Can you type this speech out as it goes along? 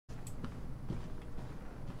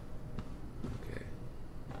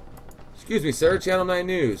Excuse me, sir. Channel 9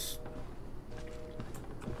 News.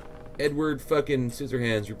 Edward fucking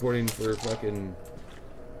Scissorhands reporting for fucking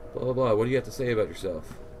blah blah blah. What do you have to say about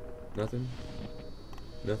yourself? Nothing?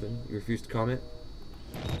 Nothing? You refuse to comment?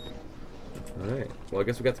 Alright. Well, I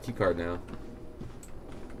guess we got the key card now.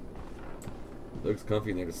 Looks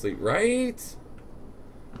comfy in there to sleep. Right?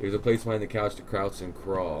 There's a place behind the couch to crouch and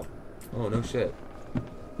crawl. Oh, no shit.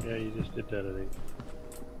 Yeah, you just did that, I think.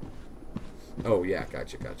 Oh, yeah.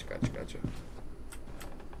 Gotcha.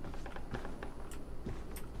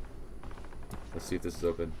 Let's see if this is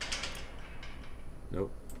open.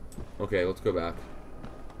 Nope. Okay, let's go back.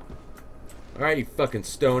 Alright, you fucking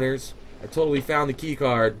stoners. I totally found the key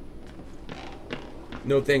card.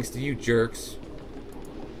 No thanks to you jerks.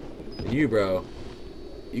 And you, bro.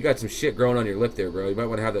 You got some shit growing on your lip there, bro. You might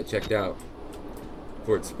want to have that checked out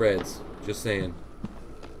before it spreads. Just saying.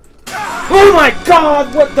 Oh my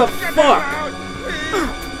god! What the fuck?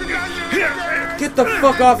 Get the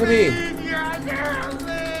fuck off of me!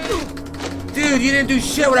 Dude, you didn't do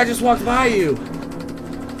shit when I just walked by you!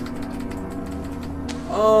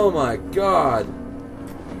 Oh my god.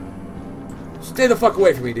 Stay the fuck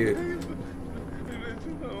away from me, dude.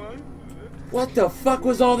 What the fuck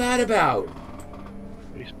was all that about?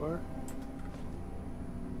 Spacebar?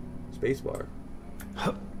 Spacebar.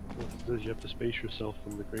 Because you have to space yourself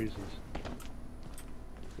from the crazies.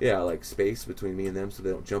 Yeah, like space between me and them so they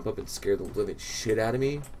don't jump up and scare the living shit out of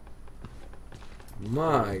me.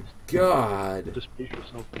 My god. Just space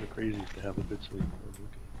yourself from the crazies to have a good sleep.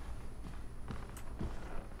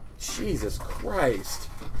 Jesus Christ.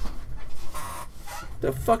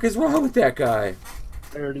 The fuck is wrong with that guy?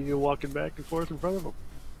 Tired of you walking back and forth in front of him.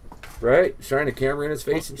 Right? Shining a camera in his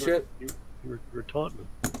face and shit? You were taunting him.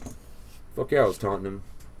 Fuck yeah, I was taunting him.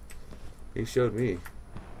 He showed me.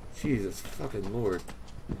 Jesus fucking Lord.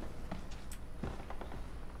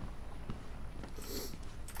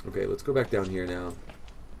 Okay, let's go back down here now.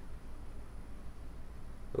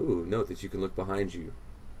 Ooh, note that you can look behind you.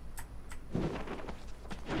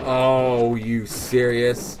 Oh, you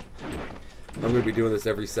serious? I'm gonna be doing this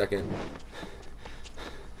every second.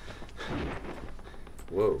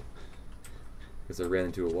 Whoa. Guess I ran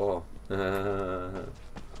into a wall.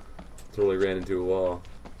 Totally ran into a wall.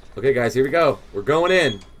 Okay, guys, here we go. We're going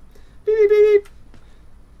in. Beep, beep, beep.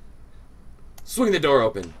 Swing the door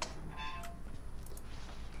open.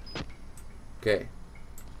 Okay.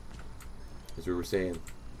 As we were saying.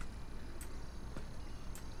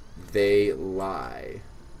 They lie.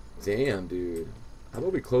 Damn, dude. How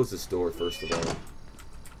about we close this door first of all?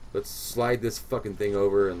 Let's slide this fucking thing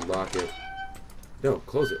over and lock it. No,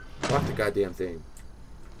 close it. Lock the goddamn thing.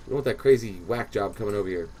 We don't want that crazy whack job coming over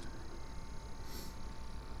here.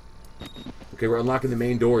 Okay, we're unlocking the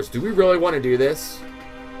main doors. Do we really want to do this?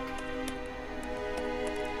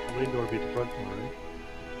 The main door would be the front door, right?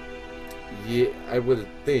 Yeah, I would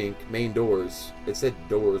think. Main doors. It said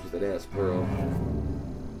doors with an S, plural.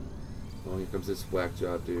 Oh, here comes this whack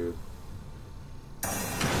job, dude.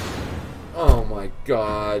 Oh my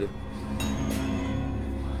god.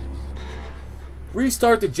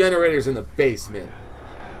 Restart the generators in the basement.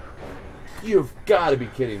 You've got to be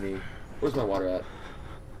kidding me. Where's my water at?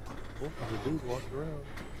 Oh, there's a dude walking around.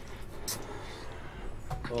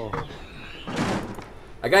 Oh.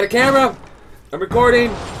 I got a camera. I'm recording.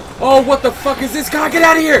 Oh, what the fuck is this guy? Get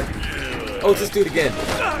out of here! Oh, it's this dude again.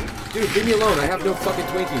 Dude, leave me alone. I have no fucking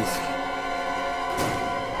Twinkies.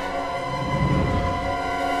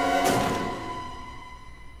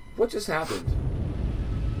 What just happened?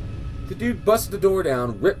 The dude busted the door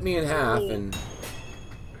down, ripped me in half, and...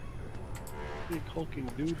 Big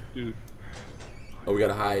hulking dude. Oh, we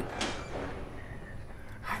gotta hide.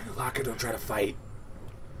 Hide in the locker, don't try to fight.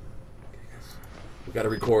 We gotta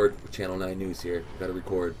record. Channel 9 News here. We gotta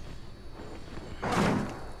record.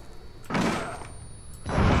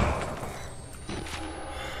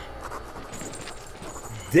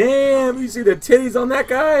 Damn, you see the titties on that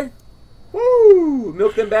guy? Woo!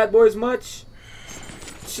 Milk them bad boys much?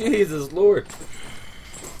 Jesus Lord.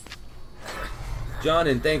 John,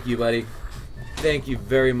 and thank you, buddy. Thank you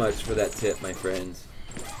very much for that tip, my friends.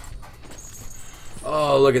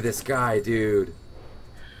 Oh, look at this guy, dude.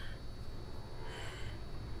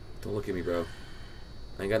 Don't look at me, bro.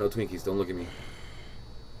 I ain't got no Twinkies. Don't look at me.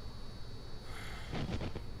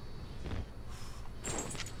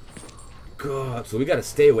 God, so we gotta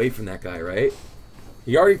stay away from that guy, right?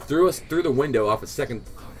 He already threw us through the window off a second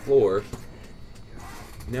floor.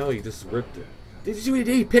 Now he just ripped it. Did you see what he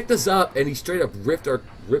did? He picked us up and he straight up ripped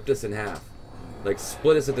us in half. Like,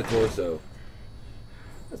 split us at the torso.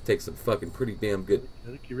 That takes some fucking pretty damn good I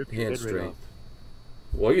think you ripped hand your head right strength.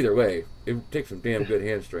 Well, either way, it takes some damn good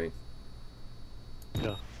hand strength.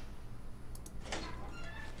 Yeah.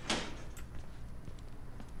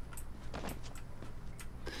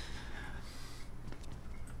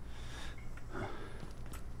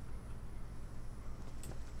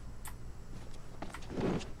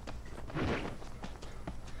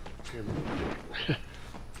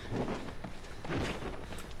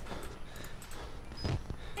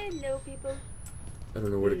 Hello, people. I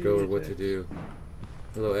don't know where to go or what to do.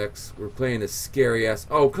 Hello, X. We're playing a scary ass.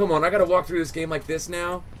 Oh, come on. I gotta walk through this game like this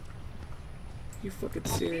now? You fucking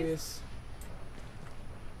serious?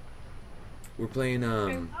 We're playing,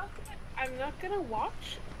 I'm not gonna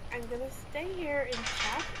watch. I'm gonna stay here in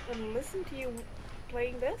chat and listen to you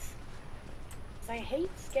playing this. 'Cause I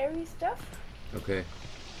hate scary stuff. Okay.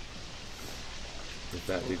 If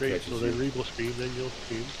that dude Great, catches so you. then Reed will scream, then you'll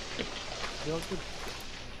scream. Yeah, good.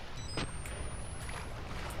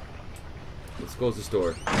 Let's close this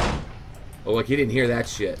door. Oh, like he didn't hear that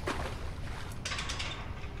shit.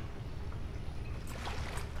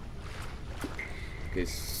 Okay,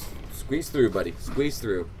 squeeze through, buddy. Squeeze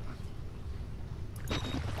through.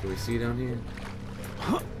 Can we see down here?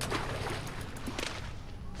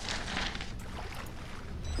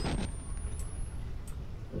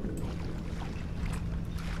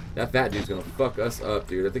 That fat dude's gonna fuck us up,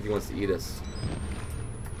 dude. I think he wants to eat us.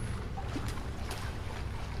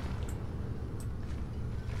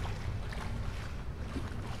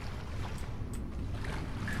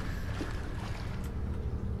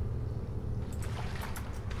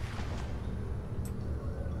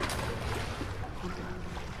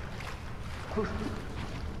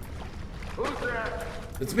 Who's there?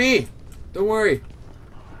 It's me! Don't worry.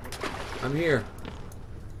 I'm here.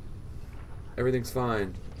 Everything's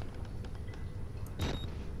fine.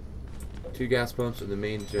 2 gas pumps and the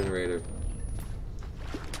main generator.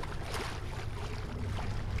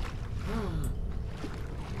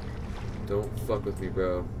 Don't fuck with me,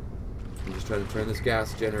 bro. I'm just trying to turn this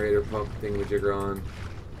gas generator pump thingamajigger on.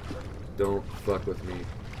 Don't fuck with me.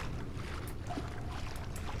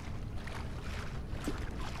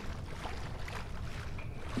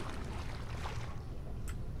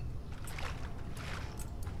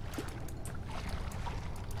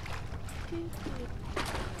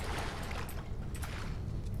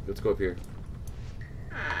 Let's go up here.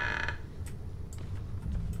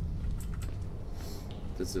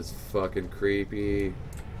 This is fucking creepy.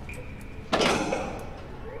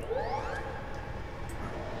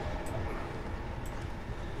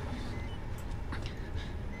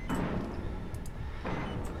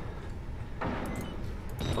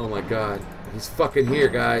 Oh my god. He's fucking here,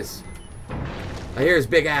 guys. I hear his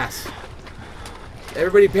big ass.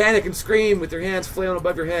 Everybody panic and scream with your hands flailing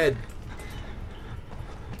above your head.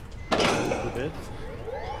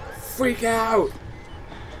 Freak out!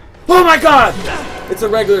 Oh my god! It's a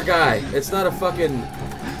regular guy. It's not a fucking...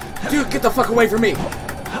 Dude, get the fuck away from me!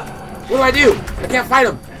 What do I do? I can't fight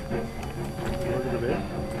him!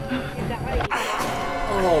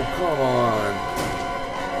 Oh, come on.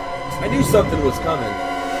 I knew something was coming.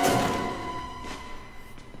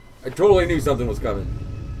 I totally knew something was coming.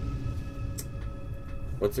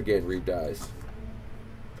 Once again, Reed dies.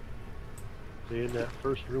 See, in that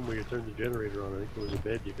first room where you turned the generator on, I think there was a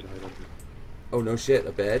bed you could hide under. Oh, no shit.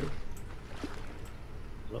 A bed?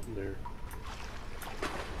 Nothing there.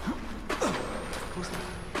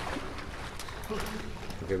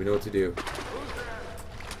 Okay, we know what to do.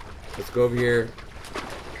 Let's go over here.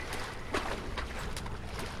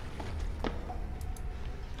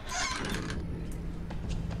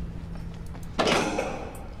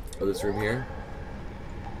 Oh, this room here?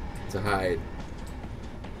 To hide.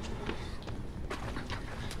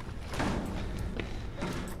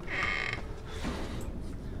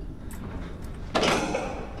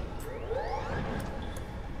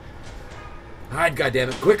 Hide,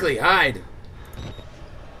 goddammit. Quickly, hide!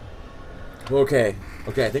 Okay.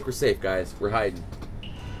 Okay, I think we're safe, guys. We're hiding.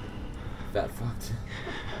 Fat fucked.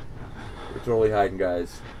 We're totally hiding,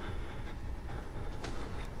 guys.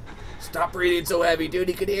 Stop breathing so heavy, dude.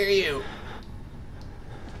 He can hear you.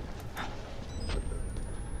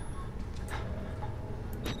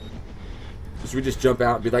 Should we just jump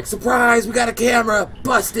out and be like, surprise, we got a camera!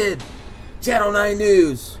 Busted! Channel 9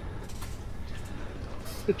 News!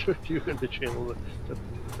 It's with you in the channel.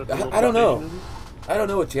 I don't know. I don't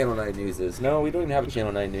know what Channel 9 News is. No, we don't even have a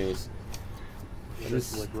Channel 9 News.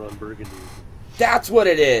 It's like Ron Burgundy. That's what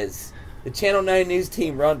it is! The Channel 9 News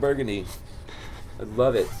team, Ron Burgundy. I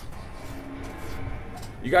love it.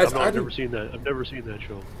 You guys, I've never seen that. I've never seen that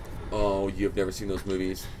show. Oh, you've never seen those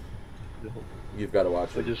movies? No. You've got to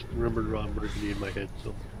watch I it. just remembered Ron Burgundy in my head,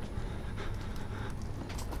 so.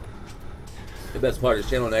 The best part is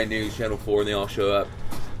Channel 9 News, Channel 4, and they all show up.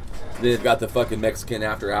 They've got the fucking Mexican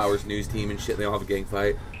After Hours news team and shit. They all have a gang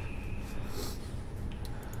fight.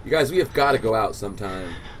 You guys, we have got to go out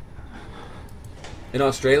sometime. In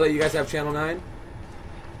Australia, you guys have Channel 9?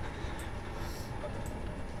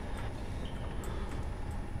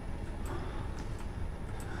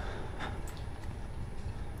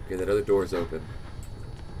 Okay, that other door's open.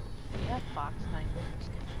 That Fox 9.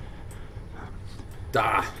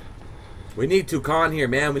 Da! We need Tucan here,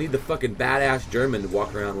 man. We need the fucking badass German to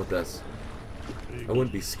walk around with us. I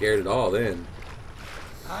wouldn't be scared at all then.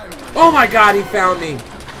 Oh my god, he found me!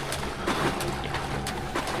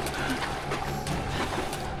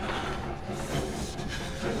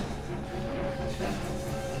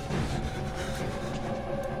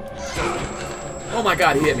 Oh my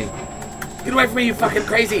god, he hit me. Get away from me, you fucking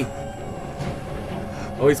crazy!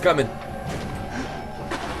 Oh, he's coming.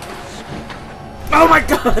 Oh my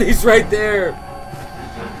god, he's right there!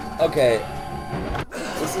 Okay.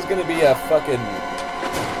 This is gonna be a fucking...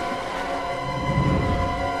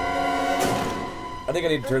 I think I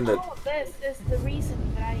need to turn the... All of this is the reason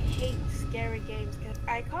that I hate scary games, because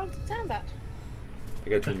I can't stand that. I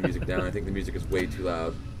gotta turn the music down. I think the music is way too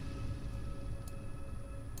loud.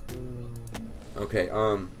 Okay,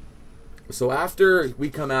 so after we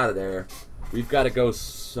come out of there, we've got to go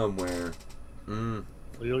somewhere. Well,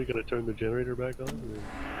 you only gotta turn the generator back on? And then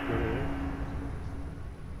turn it on?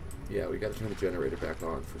 Yeah, we got to turn the generator back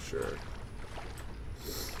on for sure.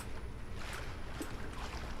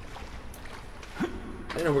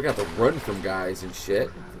 I know we got to run from guys and shit,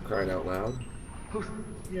 for crying out loud.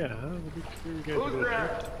 Yeah, you guys go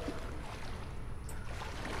check.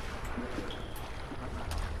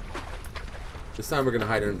 This time we're gonna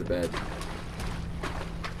hide under the bed.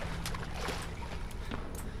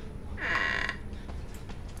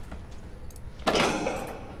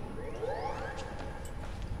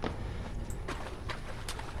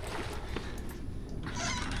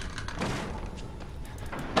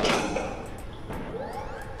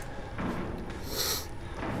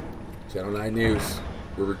 Channel 9 News.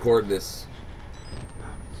 We're recording this.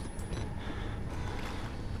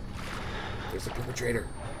 There's a perpetrator.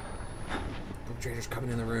 Perpetrator's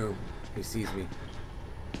coming in the room. He sees me.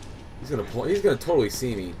 He's gonna totally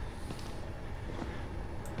see me.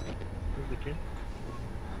 I can't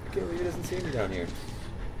believe he doesn't see me down here.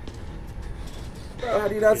 Bro, how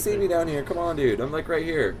do you not see me down here? Come on, dude. I'm like right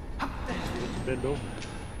here. Bend over.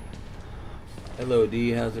 Hello,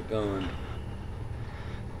 D. How's it going?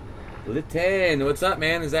 Litten, what's up,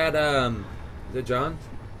 man? Is that John?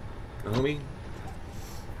 A homie?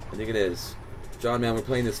 I think it is. John, man, we're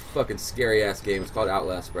playing this fucking scary ass game. It's called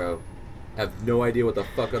Outlast, bro. I have no idea what the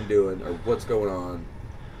fuck I'm doing or what's going on.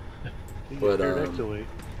 But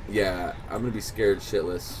yeah, I'm gonna be scared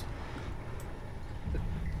shitless.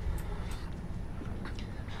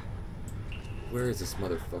 Where is this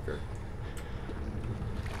motherfucker?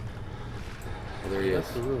 Oh, there he is.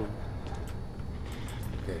 That's the room.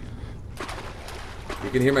 Okay. You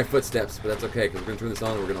can hear my footsteps, but that's okay, because we're going to turn this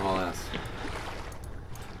on and we're going to haul ass.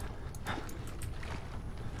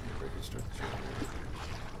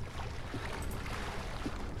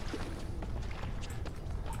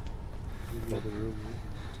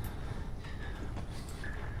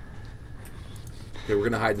 Okay, we're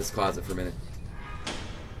going to hide in this closet for a minute.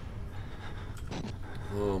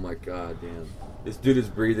 Oh my god, damn. This dude is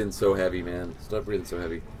breathing so heavy, man. Stop breathing so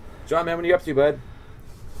heavy. John, man, what are you up to, bud?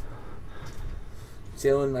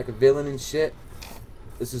 Chilling like a villain and shit.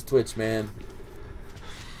 This is Twitch, man.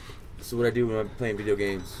 This is what I do when I'm playing video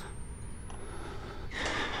games.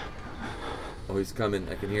 Oh, he's coming.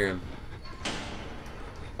 I can hear him.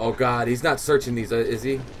 Oh god, he's not searching these, is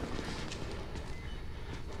he?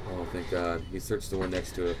 Oh, thank god. He searched the one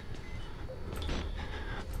next to it.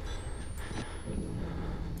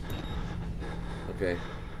 Okay.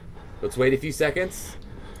 Let's wait a few seconds.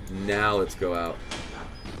 Now let's go out.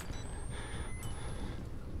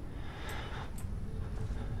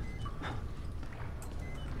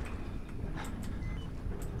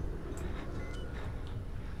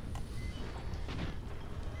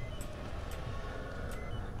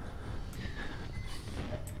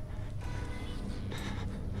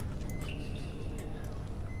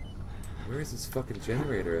 Where is this fucking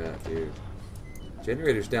generator at, dude?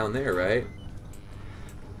 Generator's down there, right?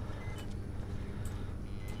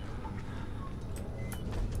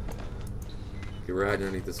 Okay, we're hiding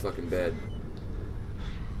underneath this fucking bed.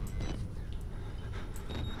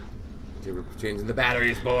 Okay, we're changing the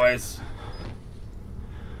batteries, boys.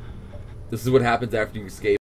 This is what happens after you escape.